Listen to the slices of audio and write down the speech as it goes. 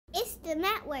the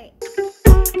network.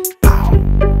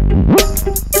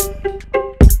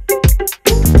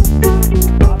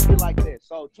 I feel like this.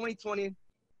 So 2020,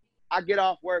 I get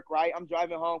off work, right? I'm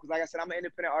driving home because, like I said, I'm an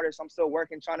independent artist. I'm still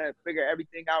working, trying to figure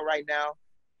everything out right now.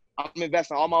 I'm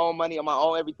investing all my own money on my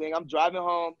own everything. I'm driving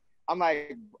home. I'm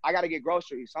like, I got to get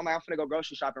groceries. So I'm like, I'm finna go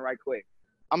grocery shopping right quick.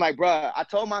 I'm like, bruh, I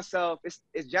told myself, it's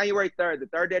January 3rd, the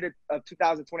third day of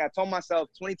 2020. I told myself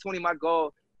 2020, my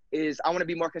goal is I want to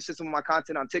be more consistent with my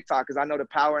content on TikTok because I know the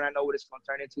power and I know what it's going to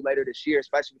turn into later this year,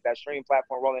 especially with that streaming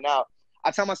platform rolling out.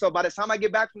 I tell myself by the time I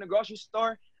get back from the grocery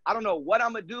store, I don't know what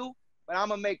I'm going to do, but I'm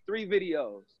going to make 3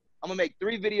 videos. I'm going to make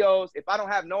 3 videos. If I don't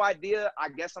have no idea, I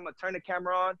guess I'm going to turn the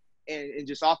camera on and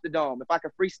just off the dome. If I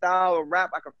can freestyle or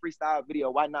rap, I can freestyle a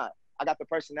video. Why not? I got the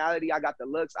personality. I got the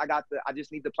looks. I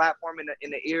just need the platform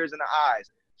in the ears and the eyes.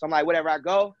 So I'm like, whatever I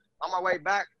go, on my way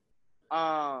back,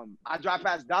 I drive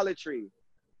past Dollar Tree.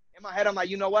 In my head, I'm like,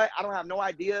 you know what? I don't have no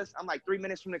ideas. I'm like 3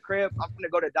 minutes from the crib. I'm going to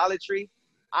go to Dollar Tree.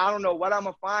 I don't know what I'm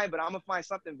going to find, but I'm going to find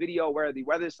something video worthy.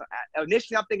 Whether it's,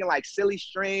 initially I'm thinking like silly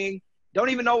string. Don't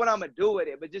even know what I'm going to do with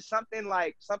it, but just something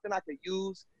I could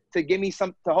use to give me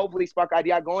to hopefully spark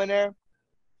idea. I go in there.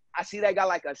 I see they got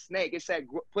like a snake. It said,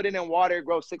 put it in water, it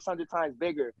grows 600 times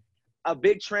bigger. A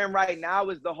big trend right now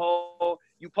is the whole,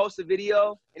 you post a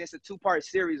video and it's a 2-part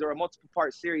series or a multiple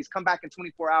part series, come back in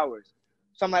 24 hours.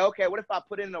 So I'm like, okay, what if I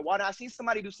put it in the water? I seen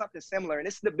somebody do something similar. And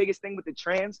this is the biggest thing with the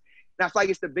trends. And I feel like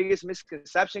it's the biggest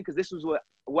misconception because this was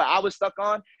what I was stuck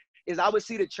on is I would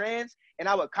see the trends and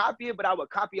I would copy it, but I would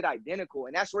copy it identical.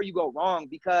 And that's where you go wrong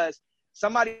because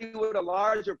somebody with a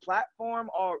larger platform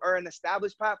or an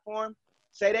established platform,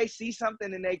 say they see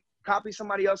something and they copy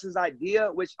somebody else's idea,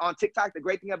 which on TikTok, the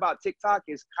great thing about TikTok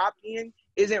is copying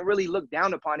isn't really looked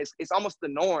down upon. It's almost the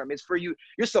norm. It's for you.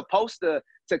 You're supposed to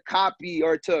copy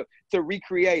or to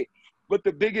recreate. But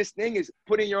the biggest thing is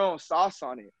putting your own sauce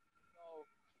on it. So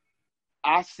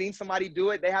I've seen somebody do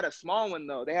it. They had a small one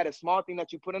though. They had a small thing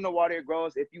that you put in the water, it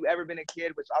grows. If you ever been a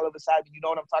kid, which all of a sudden, you know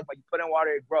what I'm talking about, you put in water,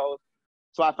 it grows.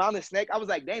 So I found the snake. I was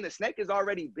like, dang, the snake is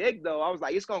already big though. I was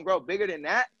like, it's going to grow bigger than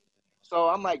that. So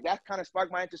I'm like, that kind of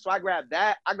sparked my interest. So I grabbed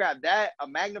that, a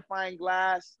magnifying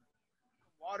glass,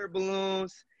 water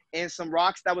balloons, and some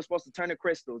rocks that was supposed to turn to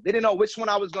crystals. Didn't know which one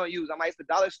I was going to use. I'm like, it's the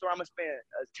dollar store. I'm going to spend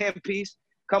a 10 piece,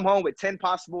 come home with 10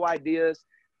 possible ideas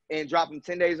and drop them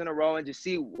 10 days in a row and just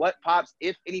see what pops,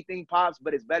 if anything pops,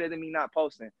 but it's better than me not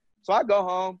posting. So I go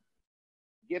home,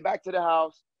 get back to the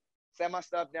house, set my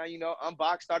stuff down, you know,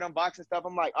 start unboxing stuff.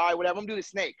 I'm like, all right, whatever, I'm gonna do the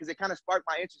snake because it kind of sparked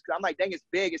my interest. Cause I'm like, dang, it's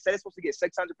big. It said it's supposed to get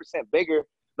 600% bigger.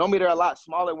 Normally they're a lot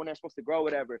smaller when they're supposed to grow,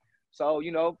 whatever. So,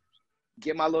 you know,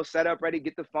 get my little setup ready,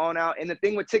 get the phone out. And the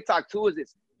thing with TikTok too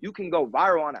is you can go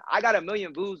viral on it. I got 1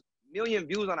 million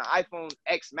views on an iPhone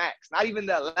X Max, not even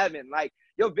the 11. Like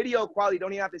your video quality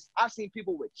don't even have to. I've seen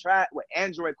people with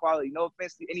Android quality. No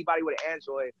offense to anybody with an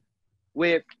Android.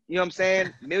 With, you know what I'm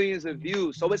saying, millions of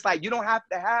views. So it's like, you don't have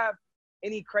to have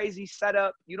any crazy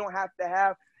setup. You don't have to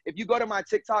have, if you go to my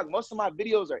TikTok, most of my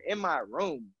videos are in my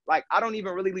room. Like, I don't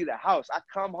even really leave the house. I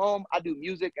come home, I do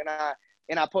music,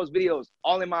 and I post videos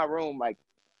all in my room. Like,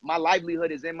 my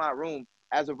livelihood is in my room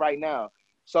as of right now.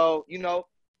 So, you know,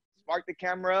 spark the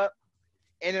camera up.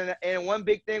 And one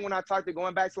big thing when I talked to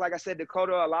going back to, like I said,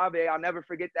 Dakota Olave, I'll never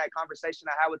forget that conversation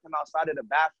I had with him outside of the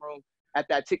bathroom at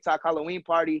that TikTok Halloween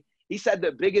party. He said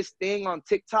the biggest thing on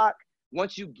TikTok,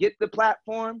 once you get the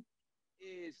platform,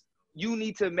 is you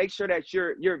need to make sure that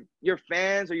your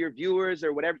fans or your viewers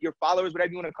or whatever, your followers,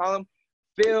 whatever you want to call them,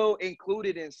 feel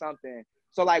included in something.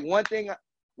 So like one thing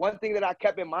that I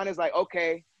kept in mind is like,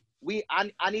 okay,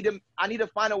 I need to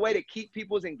find a way to keep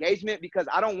people's engagement because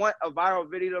I don't want a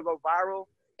viral video to go viral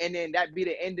and then that be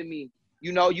the end of me.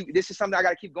 You know, this is something I got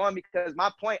to keep going because my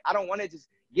point, I don't want to just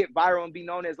get viral and be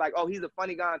known as like, oh, he's a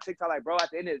funny guy on TikTok. Like, bro, at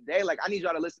the end of the day, like, I need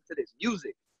y'all to listen to this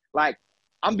music. Like,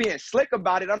 I'm being slick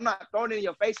about it. I'm not throwing it in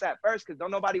your face at first because don't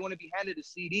nobody want to be handed a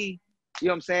CD. You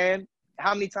know what I'm saying?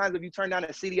 How many times have you turned down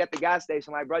a CD at the gas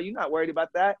station? Like, bro, you're not worried about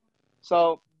that.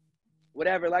 So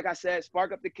whatever, like I said,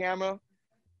 spark up the camera.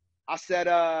 I said,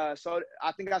 so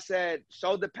I think I said,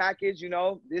 show the package, you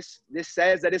know, this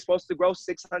says that it's supposed to grow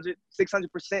 600%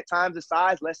 times the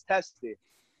size. Let's test it.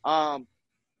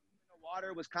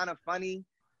 Water was kind of funny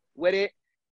with it.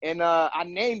 And I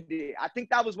named it. I think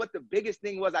that was what the biggest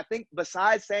thing was. I think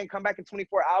besides saying come back in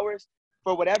 24 hours,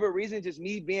 for whatever reason, just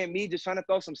me being me, just trying to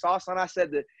throw some sauce on, I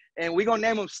said that, and we're going to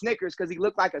name him Snickers because he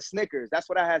looked like a Snickers. That's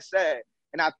what I had said.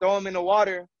 And I throw him in the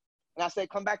water, and I said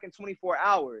come back in 24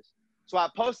 hours. So I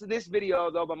posted this video,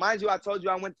 though. But mind you, I told you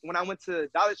when I went to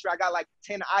Dollar Tree, I got like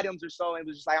 10 items or so. And it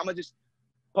was just like, I'm going to just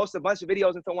post a bunch of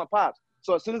videos until one pops.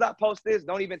 So as soon as I post this,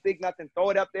 don't even think nothing, throw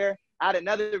it up there. I had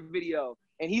another video,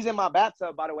 and he's in my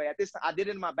bathtub, by the way. At this time, I did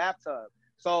it in my bathtub.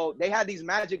 So they had these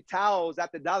magic towels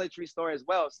at the Dollar Tree store as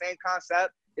well. Same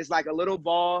concept. It's like a little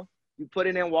ball. You put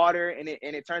it in water, and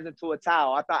it turns into a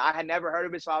towel. I had never heard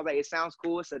of it, so I was like, it sounds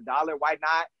cool. It's $1. Why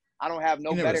not? I don't have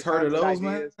no better content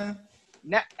ideas.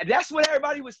 Now, that's what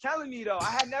everybody was telling me, though. I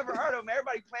had never heard of them.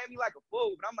 Everybody playing me like a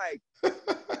fool. But I'm like,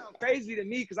 it sounds crazy to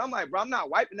me because I'm like, bro, I'm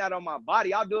not wiping that on my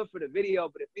body. I'll do it for the video.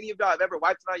 But if any of y'all have ever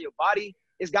wiped it on your body,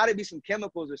 it's got to be some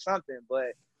chemicals or something.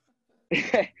 But,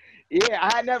 yeah,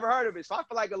 I had never heard of it. So I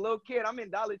feel like a little kid. I'm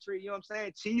in Dollar Tree, you know what I'm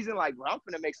saying? Cheesing, like, bro, I'm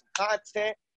going to make some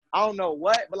content. I don't know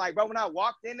what. But, like, bro, when I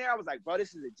walked in there, I was like, bro,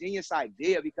 this is a genius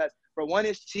idea because, for one,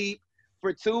 it's cheap.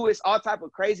 For two, it's all type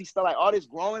of crazy stuff. Like, all this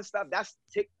growing stuff, that's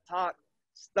TikTok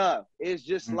stuff. It's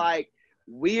just like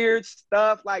weird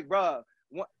stuff. Like, bro,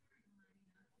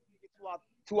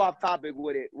 too off topic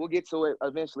with it. We'll get to it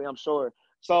eventually, I'm sure.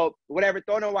 So whatever,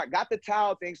 throw it on. Got the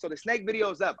towel thing. So the snake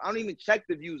video's up. I don't even check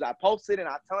the views. I posted and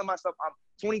I'm telling myself I'm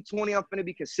 2020. I'm finna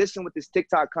be consistent with this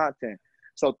TikTok content.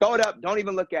 So throw it up. Don't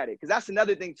even look at it. Because that's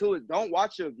another thing too, is don't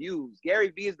watch your views.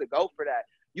 Gary Vee is the GOAT for that.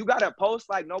 You gotta post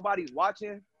like nobody's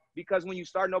watching. Because when you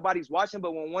start, nobody's watching.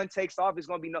 But when one takes off, it's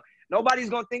going to be nobody's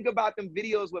going to think about them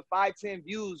videos with 5, 10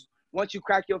 views once you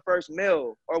crack your first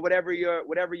mil or whatever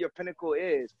your pinnacle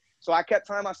is. So I kept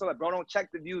telling myself, like, bro, don't check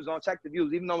the views. Don't check the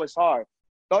views, even though it's hard.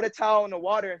 Throw the towel in the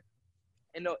water.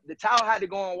 And the towel had to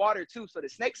go in water, too. So the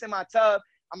snake's in my tub.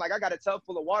 I'm like, I got a tub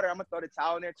full of water. I'm going to throw the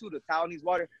towel in there, too. The towel needs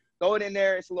water. Throw it in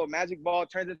there. It's a little magic ball,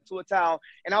 turns into a towel.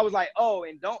 And I was like, oh,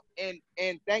 and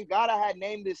thank God I had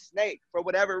named this snake for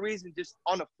whatever reason, just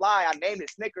on the fly. I named it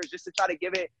Snickers just to try to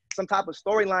give it some type of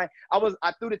storyline.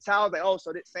 I threw the towel, like, oh,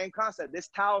 so the same concept. This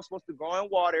towel is supposed to go in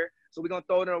water. So we're going to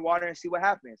throw it in the water and see what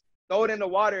happens. Throw it in the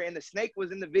water, and the snake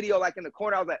was in the video, like in the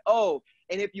corner. I was like, oh,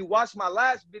 and if you watch my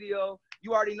last video,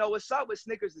 you already know what's up with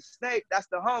Snickers the snake. That's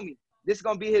the homie. This is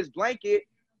going to be his blanket.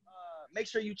 Make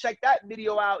sure you check that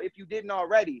video out if you didn't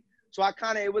already. So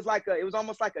it was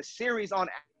almost like a series on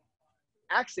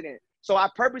accident. So I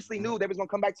purposely knew they was gonna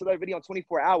come back to that video in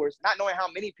 24 hours, not knowing how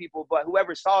many people, but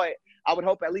whoever saw it, I would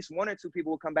hope at least 1 or 2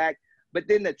 people would come back. But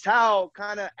then the towel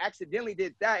kind of accidentally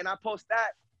did that, and I post that.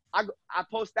 I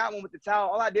post that one with the towel.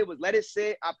 All I did was let it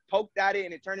sit. I poked at it,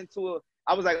 and it turned into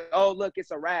I was like, oh, look,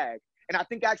 it's a rag. And I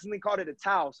think I accidentally called it a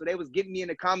towel. So they was getting me in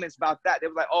the comments about that. They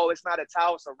was like, oh, it's not a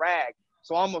towel, it's a rag.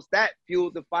 So almost that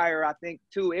fueled the fire, I think,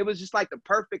 too. It was just like the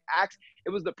perfect it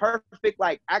was the perfect,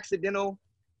 like, accidental,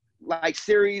 like,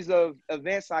 series of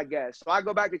events, I guess. So I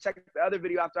go back to check the other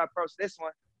video after I post this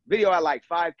one. Video at like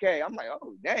 5K. I'm like,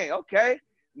 oh, dang, okay.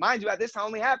 Mind you, at this time, I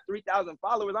only have 3,000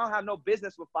 followers. I don't have no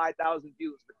business with 5,000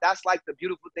 views. But that's like the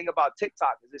beautiful thing about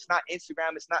TikTok. Is it's not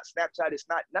Instagram, it's not Snapchat, it's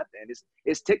not nothing.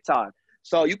 It's TikTok.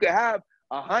 So you could have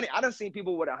 100. I done seen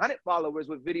people with 100 followers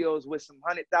with videos with some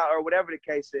 100,000 or whatever the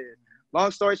case is. Long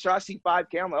story short, I see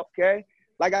 5K. I'm like, okay.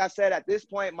 Like I said, at this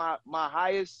point, my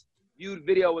highest viewed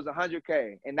video was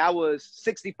 100K. And that was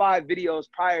 65 videos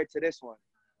prior to this one.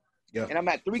 Yeah. And I'm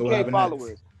at 3K followers.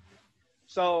 Next?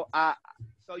 So,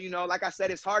 you know, like I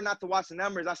said, it's hard not to watch the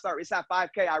numbers. It's at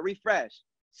 5K. I refresh.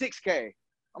 6K.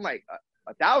 I'm like,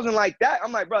 1,000 like that?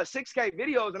 I'm like, bro, 6K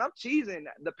videos. And I'm cheesing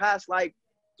the past, like,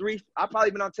 I've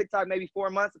probably been on TikTok maybe 4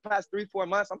 months. The past 3-4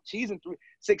 months, I'm cheesing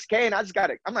 6K, and I just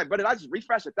got it. I'm like, brother, I just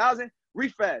refresh 1,000,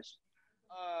 refresh,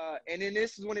 and then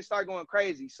this is when it started going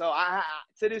crazy. So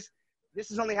this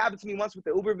has only happened to me once with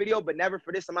the Uber video, but never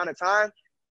for this amount of time.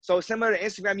 So similar to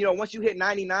Instagram, you know, once you hit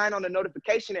 99 on the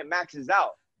notification, it maxes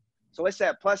out. So it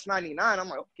said plus 99. I'm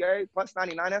like, okay, plus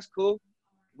 99, that's cool.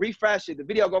 Refresh it. The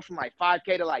video go from like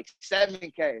 5K to like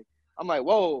 7K. I'm like,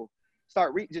 whoa.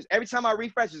 Just every time I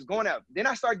refresh, it's going up. Then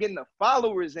I start getting the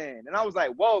followers in, and I was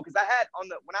like, whoa, because I had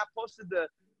when I posted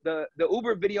the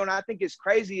Uber video, and I think it's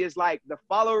crazy, is like the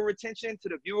follower retention to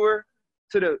the viewer,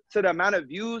 to the amount of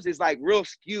views is like real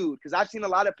skewed. Because I've seen a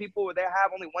lot of people where they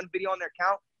have only one video on their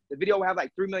account. The video will have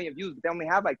like 3 million views, but they only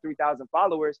have like 3,000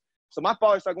 followers. So my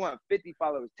followers start going up 50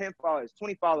 followers, 10 followers,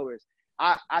 20 followers.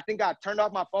 I think I turned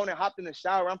off my phone and hopped in the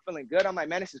shower. I'm feeling good. I'm like,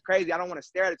 man, this is crazy. I don't want to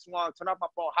stare at it too long. Turn off my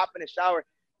phone, hop in the shower.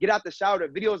 Get out the shower. The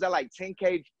video's at like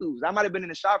 10K views. I might have been in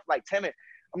the shower for like 10 minutes.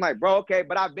 I'm like, bro, okay,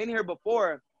 but I've been here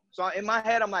before. So in my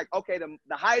head, I'm like, okay,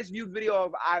 the highest viewed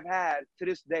video I've had to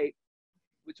this date,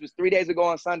 which was 3 days ago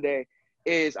on Sunday,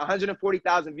 is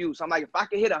 140,000 views. So I'm like, if I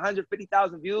could hit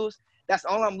 150,000 views, that's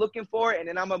all I'm looking for, and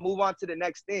then I'm gonna move on to the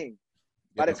next thing.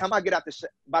 By the time I get out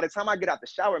the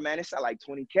shower, man, it's at like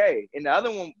 20K. And the other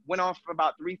one went on for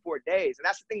about 3-4 days. And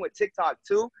that's the thing with TikTok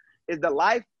too, is the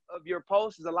life of your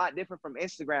post is a lot different from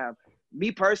Instagram.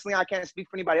 Me personally, I can't speak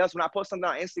for anybody else. When I post something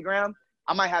on Instagram,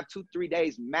 I might have 2-3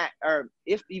 days or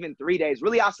if even 3 days.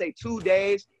 Really, I'll say 2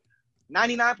 days.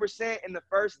 99% in the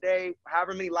first day,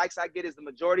 however many likes I get is the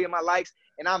majority of my likes.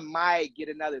 And I might get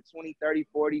another 20, 30,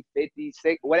 40, 50,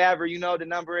 60, whatever, you know, the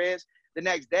number is the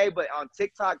next day. But on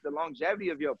TikTok, the longevity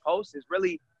of your posts is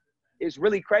really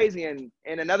crazy. And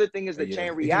another thing is the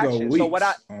chain reaction. So what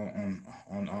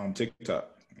on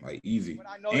TikTok, like easy. What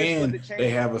I noticed and with the they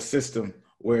have a system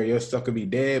where your stuff could be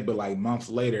dead, but like months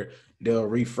later, they'll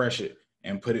refresh it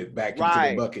and put it back into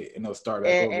the bucket and they'll start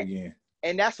back over again.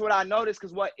 And that's what I noticed,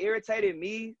 because what irritated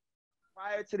me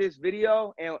prior to this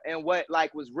video and what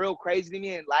like was real crazy to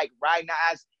me, and like right now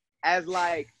as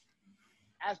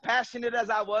passionate as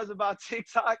I was about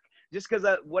TikTok, just because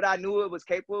of what I knew it was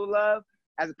capable of,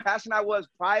 as passionate I was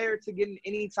prior to getting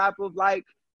any type of like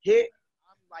hit,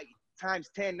 I'm like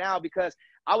times 10 now, because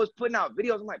I was putting out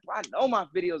videos. I'm like, bro, I know my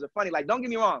videos are funny. Like, don't get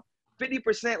me wrong,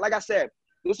 50%, like I said,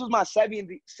 this was my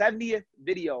 70th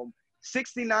video.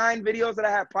 69 videos that I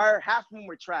had prior, half of them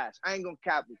were trash. I ain't gonna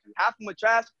cap with you. Half of them were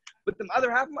trash, but the other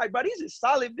half, I'm like, bro, these are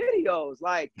solid videos.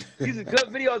 Like, these are good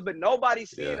videos, but nobody's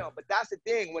seeing them. But that's the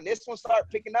thing. When this one started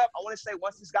picking up, I want to say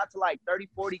once this got to like 30,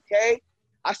 40K,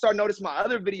 I started noticing my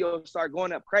other videos start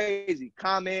going up crazy,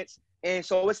 comments. And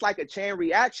so it's like a chain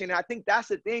reaction. And I think that's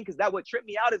the thing, because that what tripped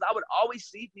me out is I would always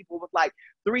see people with like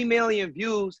 3 million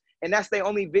views, and that's their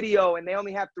only video, and they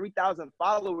only have 3,000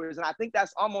 followers. And I think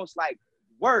that's almost like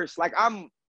worse. Like, I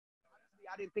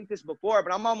didn't think this before,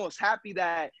 but I'm almost happy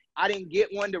that I didn't get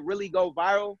one to really go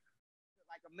viral,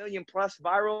 like 1 million plus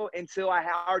viral, until I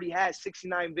already had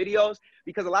 69 videos.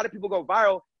 Because a lot of people go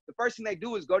viral, the first thing they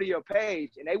do is go to your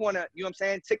page, and they want to, you know what I'm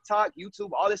saying, TikTok, YouTube,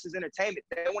 all this is entertainment.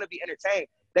 They want to be entertained.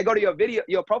 They go to your video,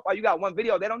 your profile, you got one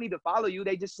video, they don't need to follow you.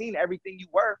 They just seen everything you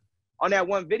were on that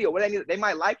one video. What they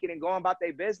might like it and go on about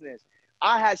their business.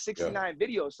 I had 69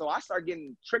 videos, so I started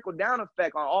getting trickle down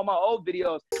effect on all my old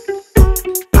videos.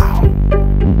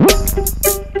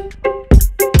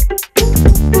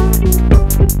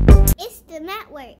 It's the network.